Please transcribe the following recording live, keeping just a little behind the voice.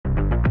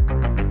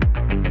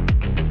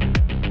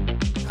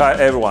Hi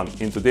everyone,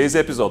 in today's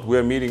episode we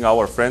are meeting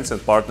our friends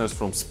and partners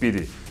from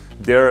Speedy.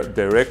 Their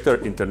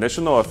Director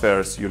International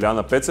Affairs,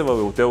 Juliana Peceva,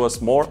 will tell us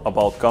more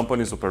about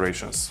company's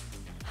operations.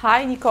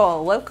 Hi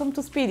Nikola, welcome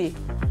to Speedy.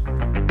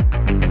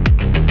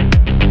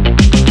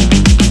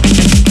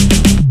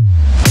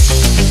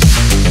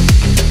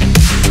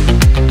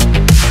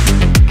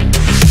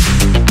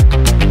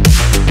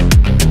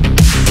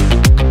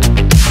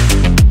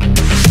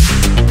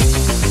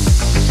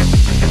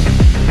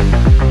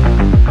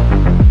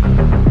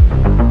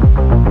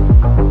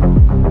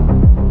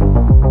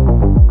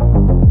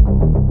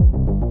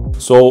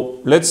 So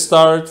let's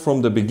start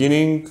from the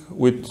beginning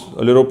with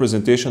a little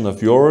presentation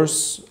of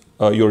yours,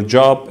 your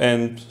job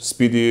and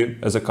Speedy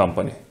as a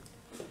company.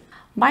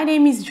 My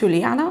name is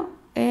Juliana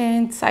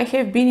and I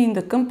have been in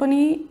the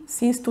company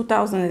since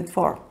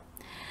 2004.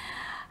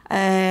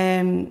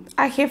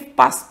 I have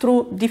passed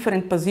through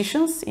different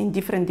positions in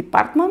different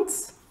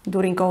departments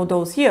during all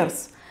those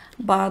years,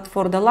 but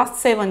for the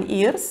last 7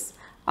 years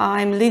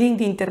I'm leading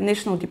the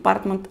international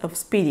department of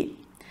Speedy.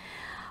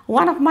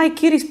 One of my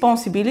key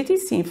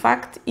responsibilities, in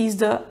fact, is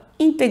the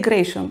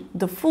integration,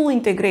 the full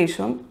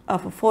integration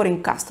of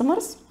foreign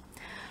customers,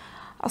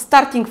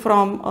 starting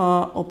from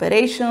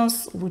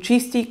operations,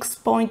 logistics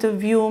point of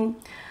view,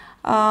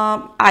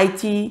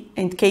 IT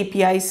and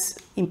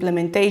KPIs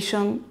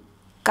implementation,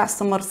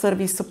 customer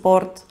service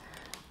support,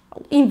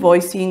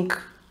 invoicing,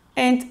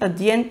 and at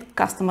the end,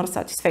 customer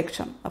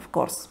satisfaction, of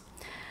course.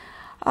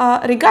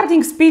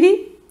 Regarding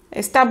Speedy,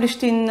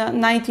 established in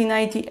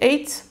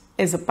 1998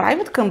 as a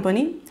private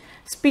company,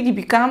 Speedy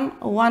became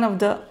one of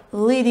the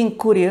leading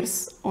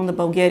couriers on the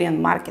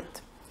Bulgarian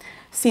market.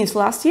 Since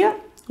last year,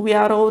 we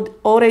are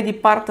already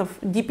part of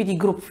DPD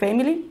Group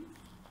family,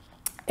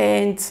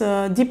 and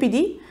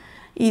DPD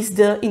is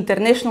the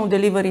international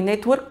delivery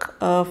network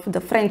of the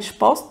French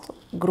Post,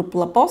 Group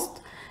La Poste,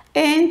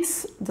 and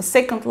the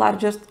second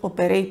largest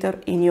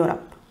operator in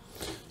Europe.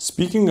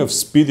 Speaking of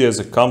Speedy as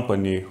a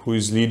company who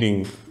is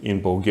leading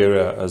in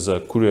Bulgaria as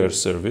a courier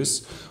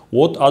service,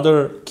 what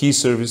other key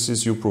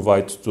services you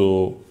provide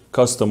to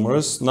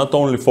customers, not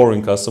only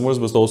foreign customers,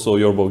 but also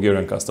your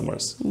Bulgarian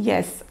customers?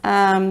 Yes,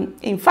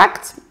 in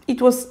fact,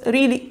 it was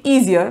really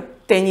easier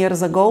 10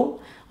 years ago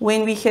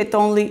when we had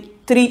only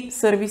 3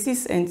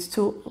 services and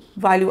 2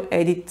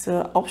 value-added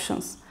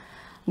options.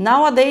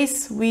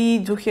 Nowadays, we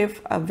do have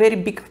a very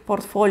big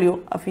portfolio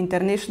of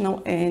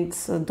international and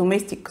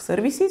domestic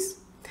services.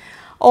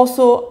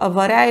 Also, a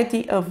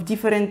variety of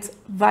different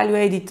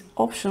value-added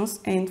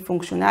options and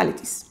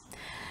functionalities.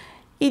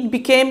 It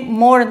became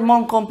more and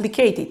more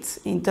complicated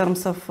in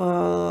terms of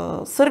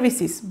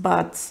services,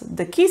 but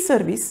the key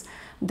service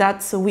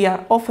that we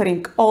are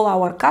offering all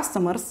our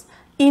customers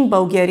in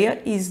Bulgaria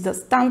is the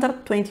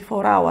standard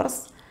 24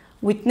 hours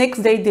with next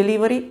day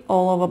delivery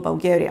all over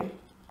Bulgaria.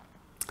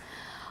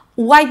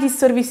 Why this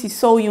service is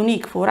so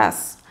unique for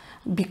us?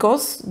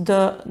 Because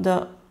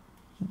the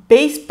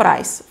base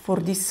price for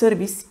this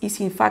service is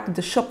in fact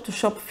the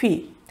shop-to-shop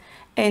fee,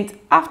 and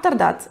after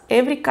that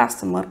every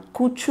customer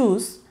could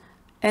choose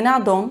an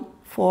add-on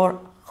for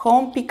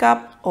home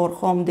pickup or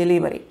home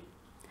delivery.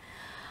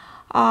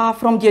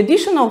 From the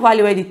additional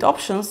value-added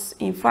options,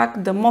 in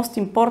fact, the most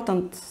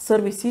important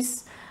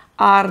services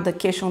are the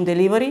cash on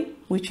delivery,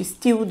 which is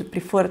still the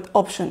preferred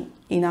option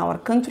in our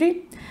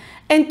country,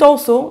 and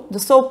also the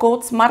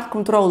so-called smart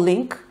control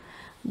link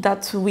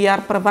that we are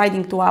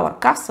providing to our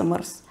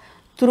customers,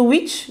 through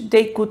which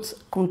they could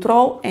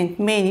control and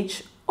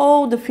manage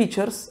all the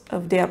features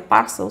of their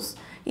parcels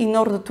in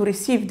order to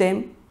receive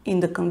them in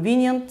the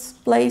convenient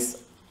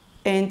place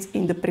and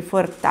in the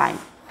preferred time.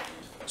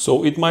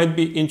 So it might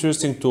be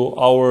interesting to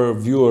our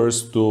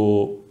viewers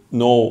to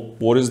know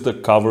what is the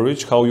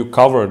coverage, how you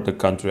cover the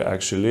country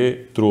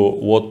actually, through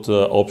what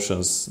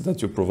options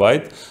that you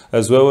provide,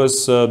 as well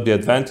as the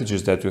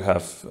advantages that you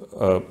have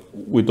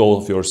with all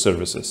of your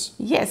services.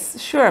 Yes,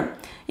 sure.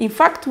 In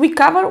fact, we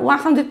cover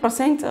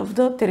 100% of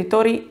the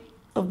territory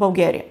of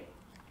Bulgaria.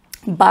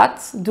 But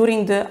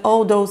during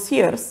all those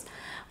years,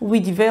 we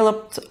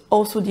developed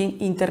also the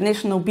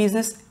international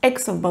business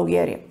ex of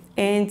Bulgaria,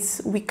 and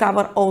we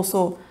cover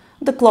also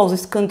the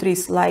closest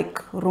countries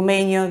like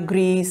Romania,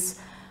 Greece,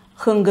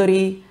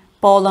 Hungary,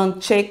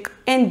 Poland, Czech,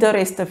 and the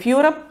rest of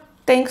Europe,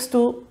 thanks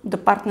to the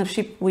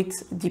partnership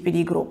with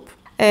DPD Group.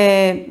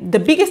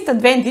 The biggest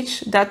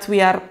advantage that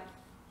we are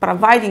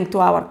providing to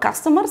our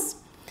customers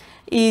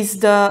is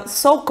the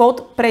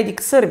so-called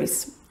Predict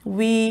service.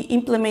 We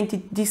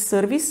implemented this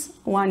service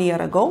 1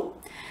 year ago,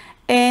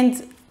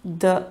 and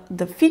the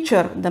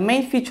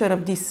main feature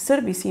of this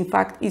service, in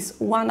fact, is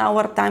 1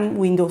 hour time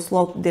window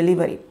slot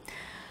delivery.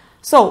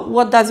 So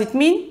what does it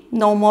mean?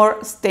 No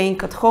more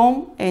staying at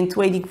home and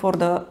waiting for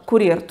the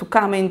courier to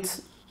come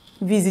and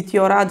visit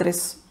your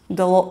address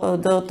the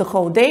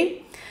whole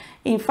day.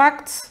 In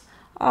fact,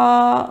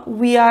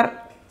 we are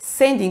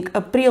sending a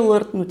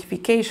pre-alert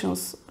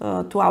notifications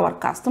to our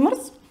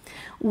customers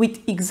with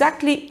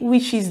exactly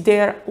which is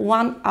their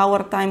 1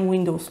 hour time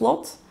window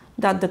slot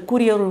that the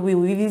courier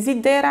will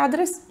visit their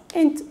address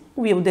and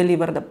will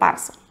deliver the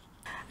parcel.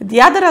 The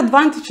other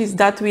advantage is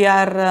that we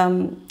are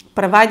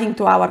providing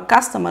to our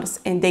customers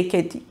and they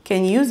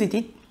can use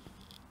it.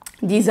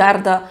 These are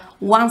the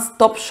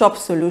one-stop shop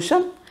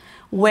solution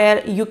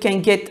where you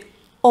can get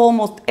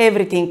almost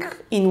everything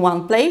in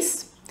one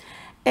place,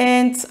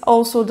 and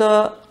also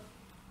the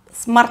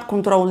smart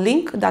control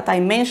link that I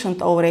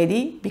mentioned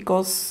already,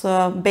 because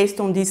based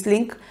on this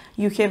link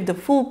you have the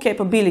full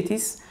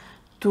capabilities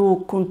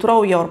to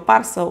control your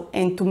parcel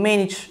and to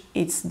manage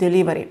its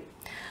delivery.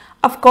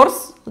 Of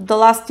course, the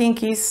last thing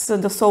is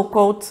the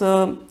so-called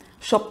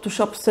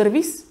shop-to-shop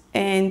service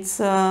and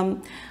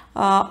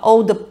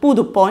all the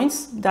PUDO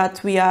points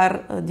that we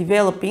are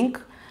developing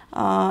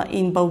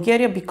in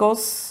Bulgaria,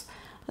 because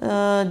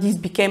this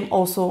became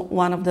also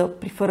one of the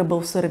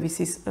preferable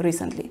services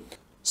recently.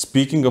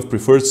 Speaking of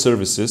preferred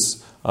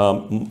services,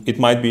 it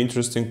might be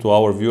interesting to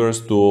our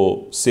viewers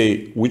to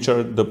say which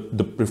are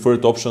the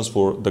preferred options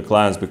for the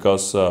clients,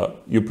 because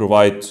you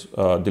provide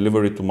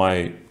delivery to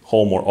my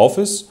home or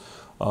office,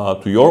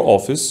 to your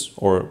office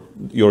or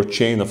your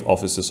chain of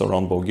offices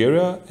around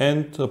Bulgaria,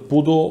 and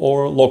PUDO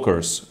or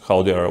lockers,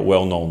 how they are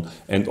well known.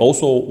 And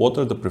also, what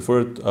are the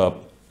preferred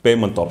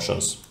payment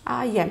options?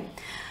 Yeah.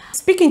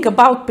 Speaking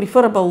about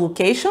preferable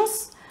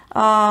locations,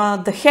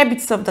 the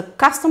habits of the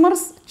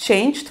customers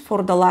changed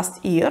for the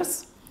last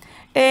years.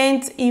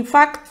 And in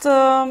fact,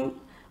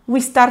 we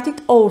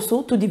started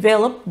also to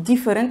develop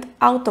different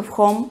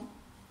out-of-home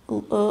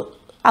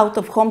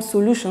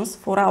solutions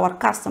for our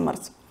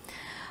customers.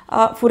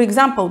 For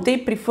example, they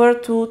prefer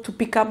to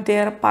pick up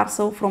their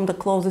parcel from the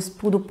closest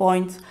PUDO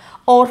point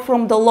or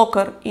from the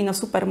locker in a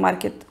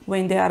supermarket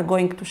when they are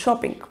going to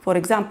shopping, for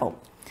example.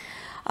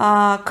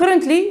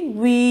 Currently,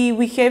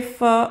 we have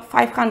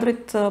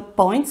 500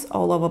 points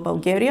all over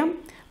Bulgaria,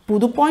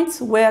 PUDO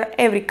points, where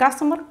every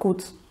customer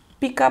could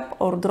pick up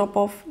or drop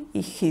off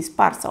his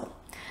parcel.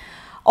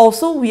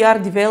 Also, we are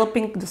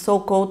developing the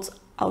so-called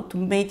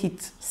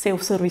automated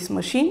self-service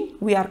machine.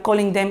 We are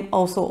calling them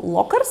also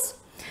lockers.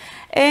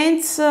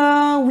 And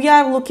we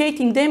are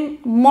locating them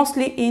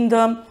mostly in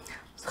the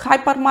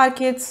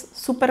hypermarkets,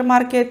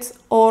 supermarkets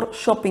or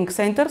shopping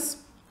centers,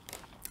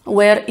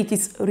 where it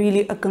is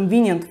really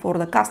convenient for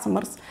the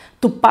customers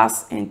to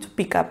pass and to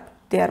pick up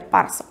their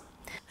parcel.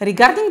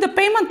 Regarding the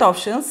payment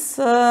options,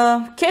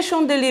 cash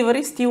on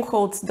delivery still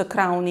holds the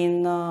crown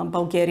in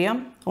Bulgaria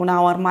on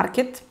our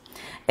market.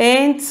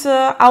 And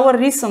our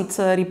recent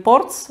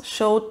reports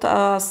showed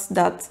us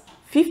that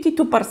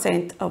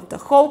 52% of the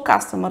whole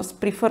customers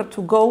prefer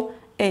to go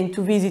and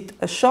to visit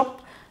a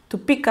shop to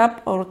pick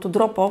up or to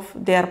drop off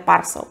their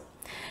parcel.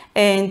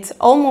 And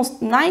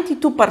almost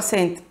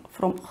 92%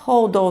 from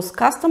all those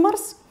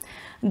customers,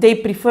 they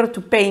prefer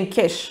to pay in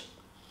cash.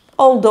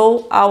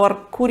 Although our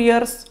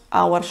couriers,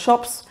 our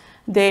shops,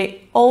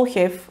 they all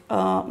have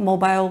a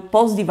mobile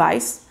POS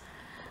device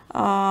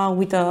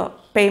with a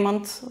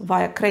payment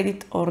via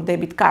credit or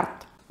debit card.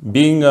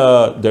 Being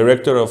a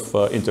director of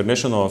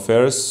international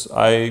affairs,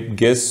 I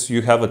guess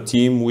you have a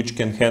team which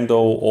can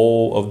handle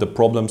all of the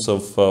problems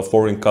of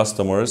foreign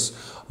customers.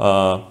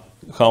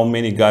 How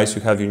many guys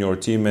you have in your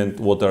team and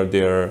what are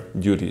their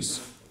duties?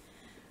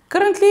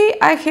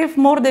 Currently, I have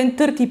more than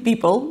 30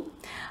 people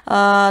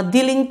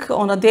dealing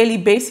on a daily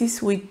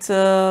basis with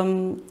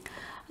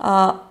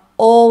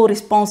all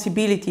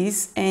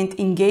responsibilities and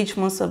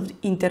engagements of the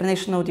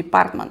international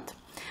department.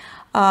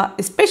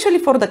 Especially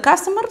for the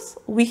customers,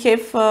 we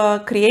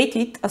have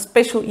created a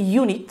special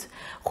unit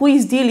who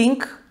is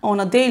dealing on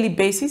a daily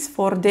basis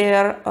for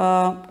their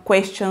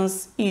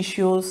questions,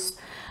 issues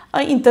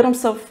in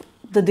terms of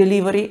the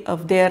delivery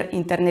of their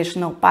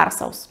international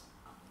parcels.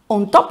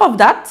 On top of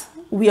that,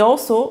 we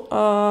also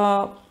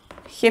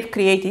have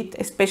created,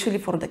 especially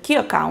for the key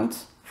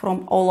accounts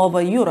from all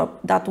over Europe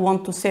that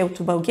want to sell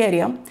to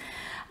Bulgaria,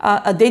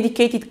 a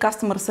dedicated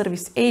customer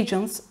service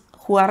agents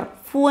who are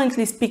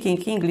fluently speaking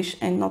English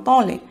and not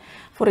only.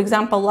 For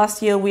example,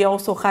 last year we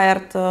also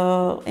hired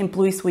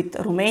employees with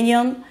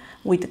Romanian,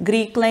 with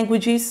Greek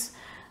languages,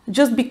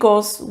 just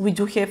because we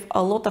do have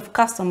a lot of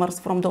customers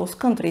from those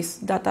countries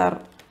that are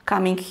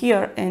coming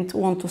here and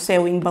want to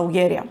sell in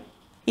Bulgaria.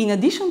 In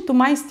addition to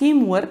my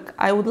teamwork,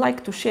 I would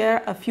like to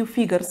share a few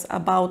figures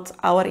about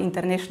our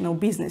international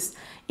business.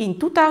 In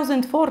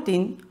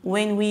 2014,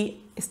 when we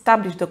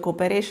established the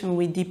cooperation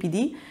with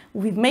DPD,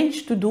 we've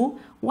managed to do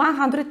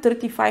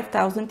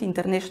 135,000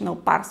 international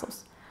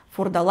parcels.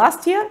 For the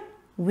last year,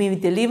 we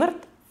delivered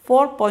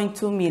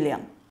 4.2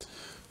 million.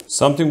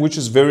 Something which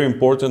is very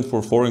important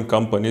for foreign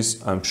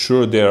companies, I'm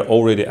sure they're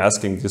already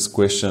asking these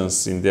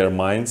questions in their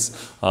minds.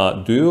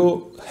 Do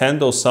you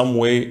handle some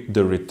way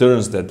the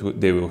returns that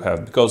they will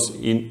have? Because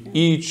in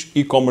each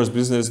e-commerce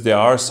business, there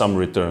are some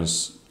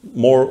returns,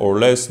 more or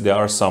less, there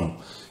are some.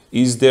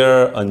 Is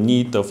there a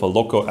need of a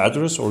local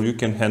address, or you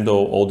can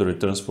handle all the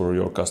returns for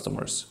your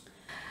customers?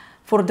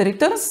 For the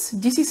returns,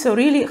 this is a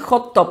really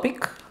hot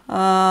topic,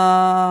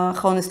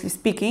 honestly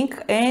speaking,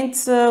 and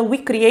we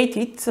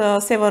created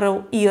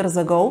several years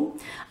ago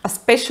a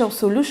special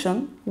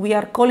solution. We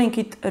are calling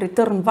it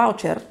return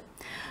voucher.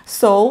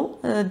 So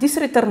this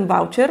return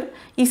voucher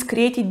is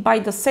created by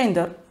the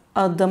sender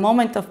at the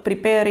moment of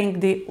preparing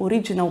the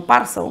original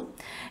parcel,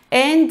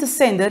 and the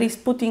sender is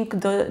putting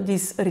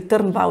this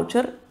return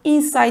voucher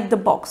inside the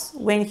box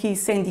when he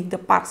is sending the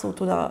parcel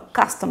to the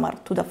customer,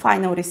 to the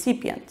final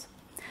recipient.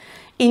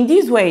 In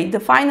this way, the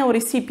final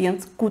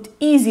recipient could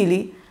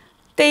easily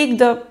take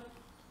the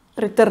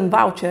return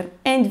voucher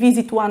and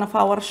visit one of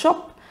our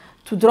shops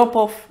to drop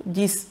off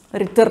this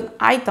return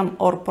item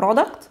or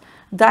product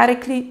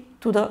directly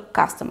to the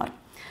customer.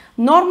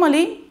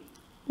 Normally,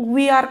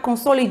 we are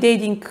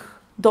consolidating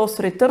those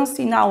returns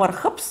in our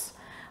hubs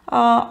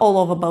all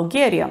over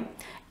Bulgaria.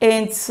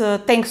 And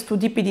thanks to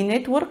DPD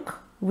network,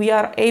 we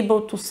are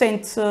able to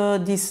send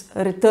these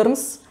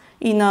returns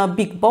in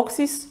big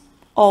boxes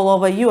all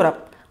over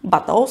Europe.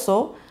 But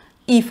also,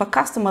 if a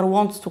customer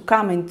wants to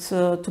come and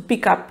to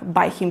pick up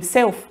by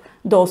himself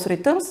those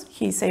returns,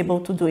 he is able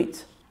to do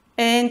it.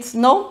 And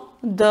no,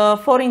 the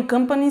foreign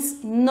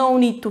companies no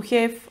need to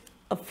have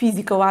a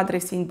physical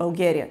address in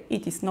Bulgaria.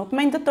 It is not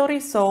mandatory,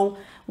 so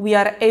we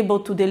are able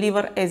to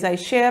deliver, as I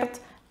shared,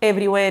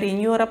 everywhere in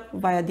Europe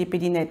via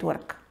DPD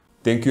network.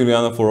 Thank you,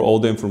 Liana, for all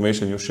the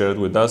information you shared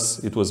with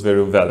us. It was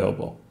very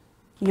valuable.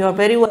 You are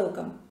very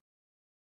welcome.